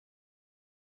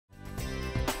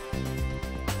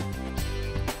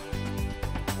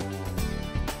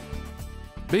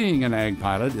Being an ag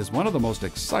pilot is one of the most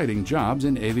exciting jobs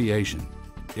in aviation.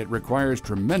 It requires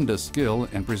tremendous skill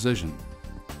and precision.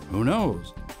 Who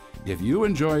knows? If you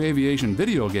enjoy aviation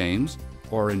video games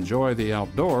or enjoy the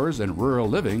outdoors and rural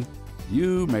living,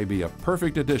 you may be a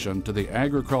perfect addition to the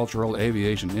agricultural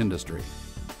aviation industry.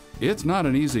 It's not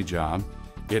an easy job.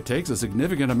 It takes a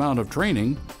significant amount of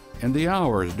training, and the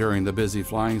hours during the busy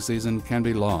flying season can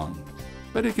be long.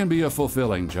 But it can be a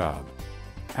fulfilling job.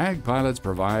 Ag pilots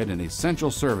provide an essential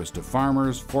service to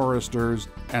farmers, foresters,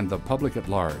 and the public at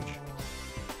large.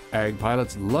 Ag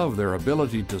pilots love their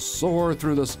ability to soar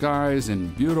through the skies in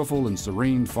beautiful and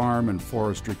serene farm and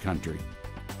forestry country.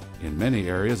 In many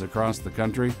areas across the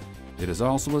country, it is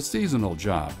also a seasonal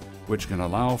job, which can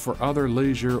allow for other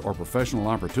leisure or professional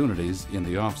opportunities in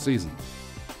the off-season.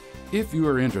 If you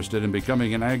are interested in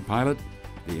becoming an ag pilot,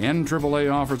 the NAAA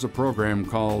offers a program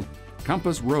called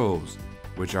Compass Rose,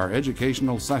 which are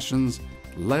educational sessions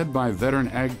led by veteran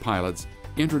ag pilots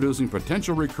introducing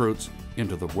potential recruits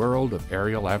into the world of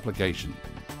aerial application.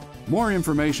 More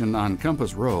information on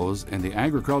Compass Rose and the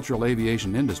agricultural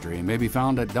aviation industry may be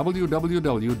found at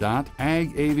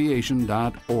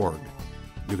www.agaviation.org.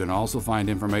 You can also find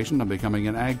information on becoming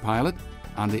an ag pilot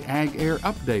on the Ag Air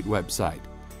Update website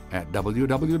at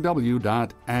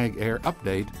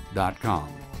www.agairupdate.com.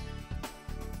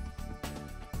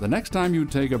 The next time you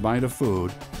take a bite of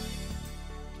food,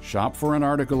 shop for an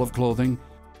article of clothing,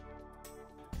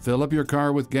 fill up your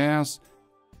car with gas,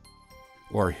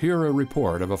 or hear a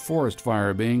report of a forest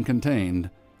fire being contained,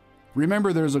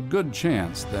 remember there's a good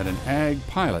chance that an ag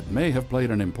pilot may have played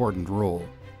an important role.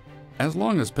 As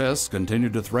long as pests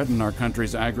continue to threaten our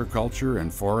country's agriculture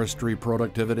and forestry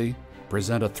productivity,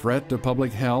 present a threat to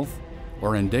public health,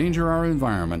 or endanger our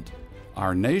environment,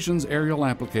 our nation's aerial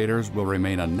applicators will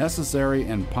remain a necessary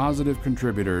and positive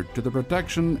contributor to the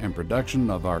protection and production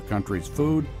of our country's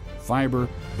food, fiber,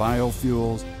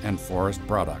 biofuels, and forest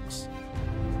products.